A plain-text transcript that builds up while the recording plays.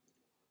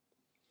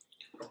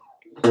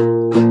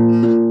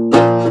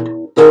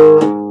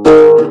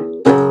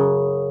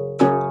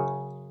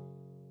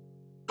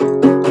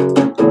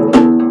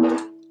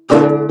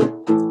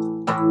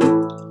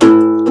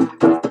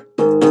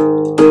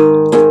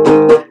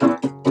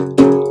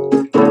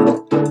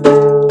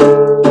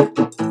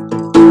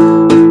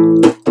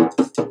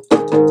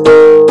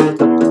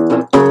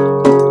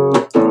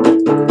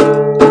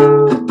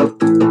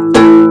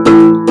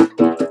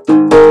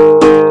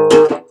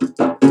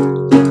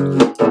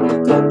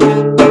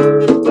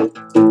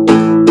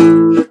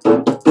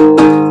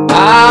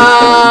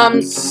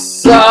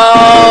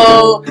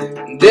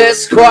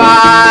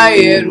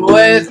quiet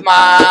with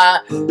my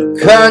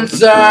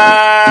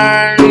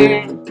concern.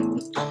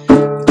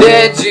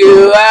 Did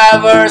you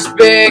ever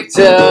speak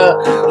to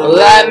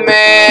let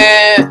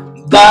me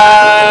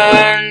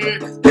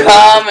burn?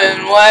 Come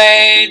and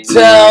wait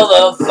till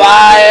the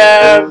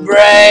fire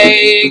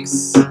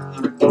breaks.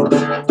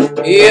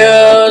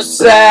 You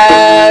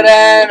said,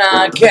 and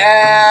I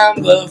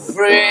can't be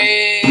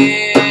free.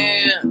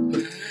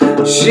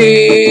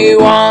 She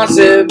wants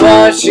it,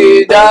 but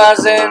she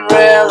doesn't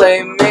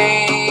really mean.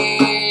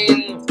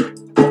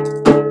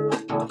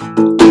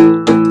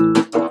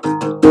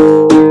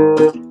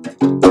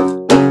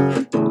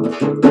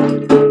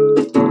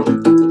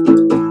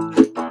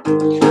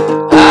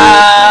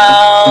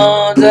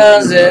 How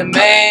does it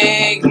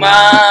make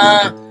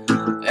my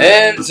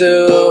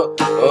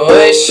intuitional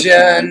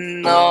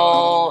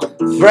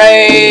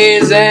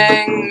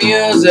phrasing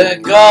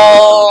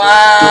musical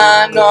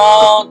annotation?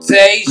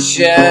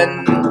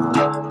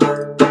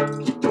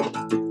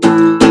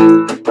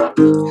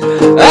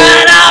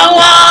 And I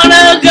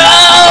wanna go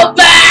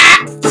back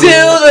to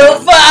the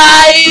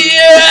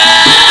fire,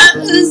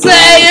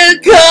 say you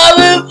come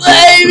and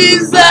play me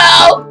so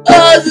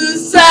on the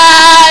side.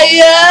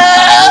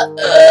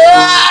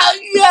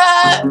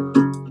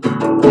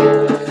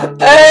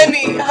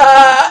 Any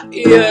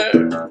higher.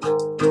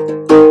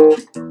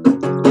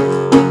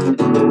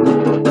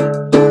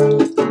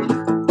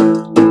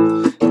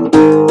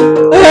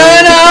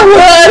 And I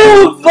wanna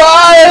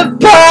find a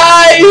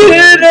pie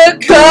in a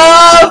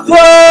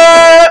cover.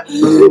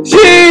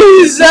 She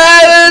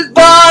said it's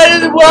part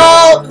of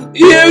what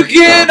you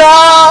can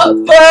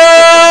offer.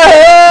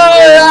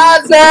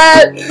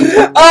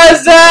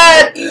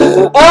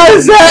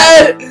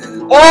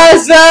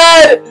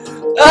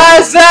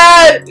 I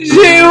said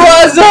she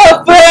was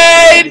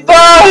afraid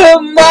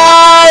for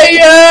my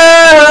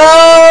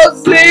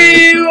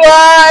see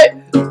why.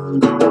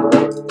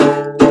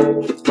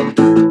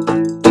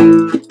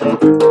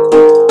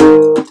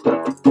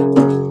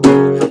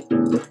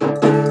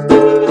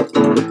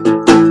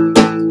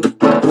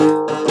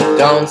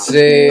 Don't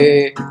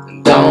see,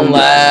 don't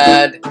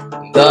let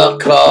the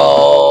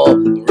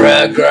cold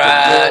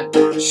regret.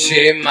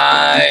 She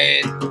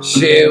might,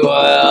 she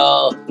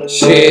will,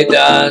 she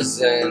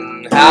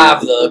doesn't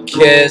have the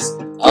kiss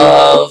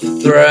of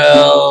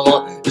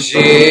thrill.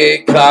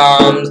 She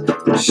comes,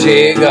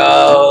 she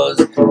goes,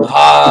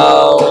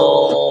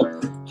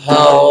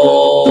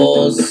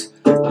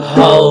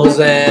 hoes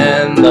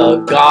in the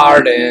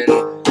garden.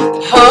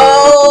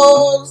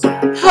 Hoes,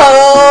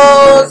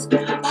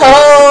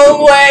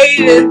 wait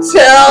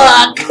until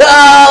I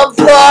come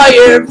for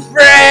your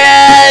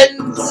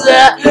friends.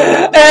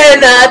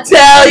 And I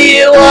tell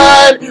you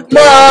one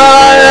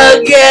more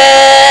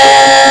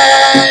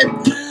again.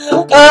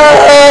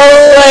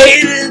 Oh,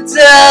 wait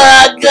until I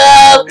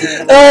come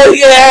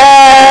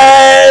again.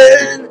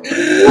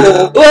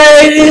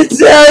 Wait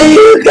until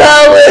you go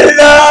with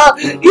all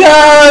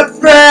your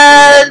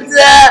friends.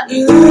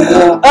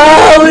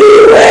 I'll be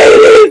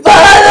waiting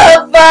for the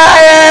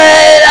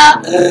fire.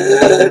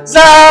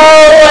 So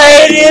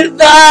wait if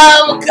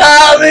I'm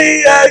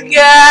coming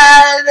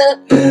again.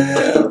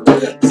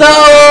 So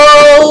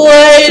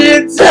wait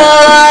until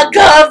I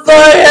come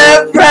for your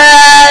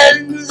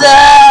friends.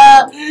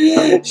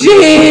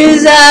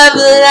 She's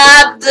having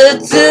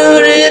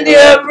aptitude in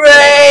your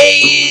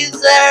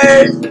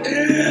razors.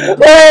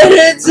 Wait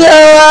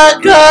until I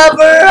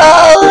cover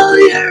all of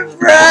your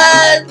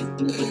friends.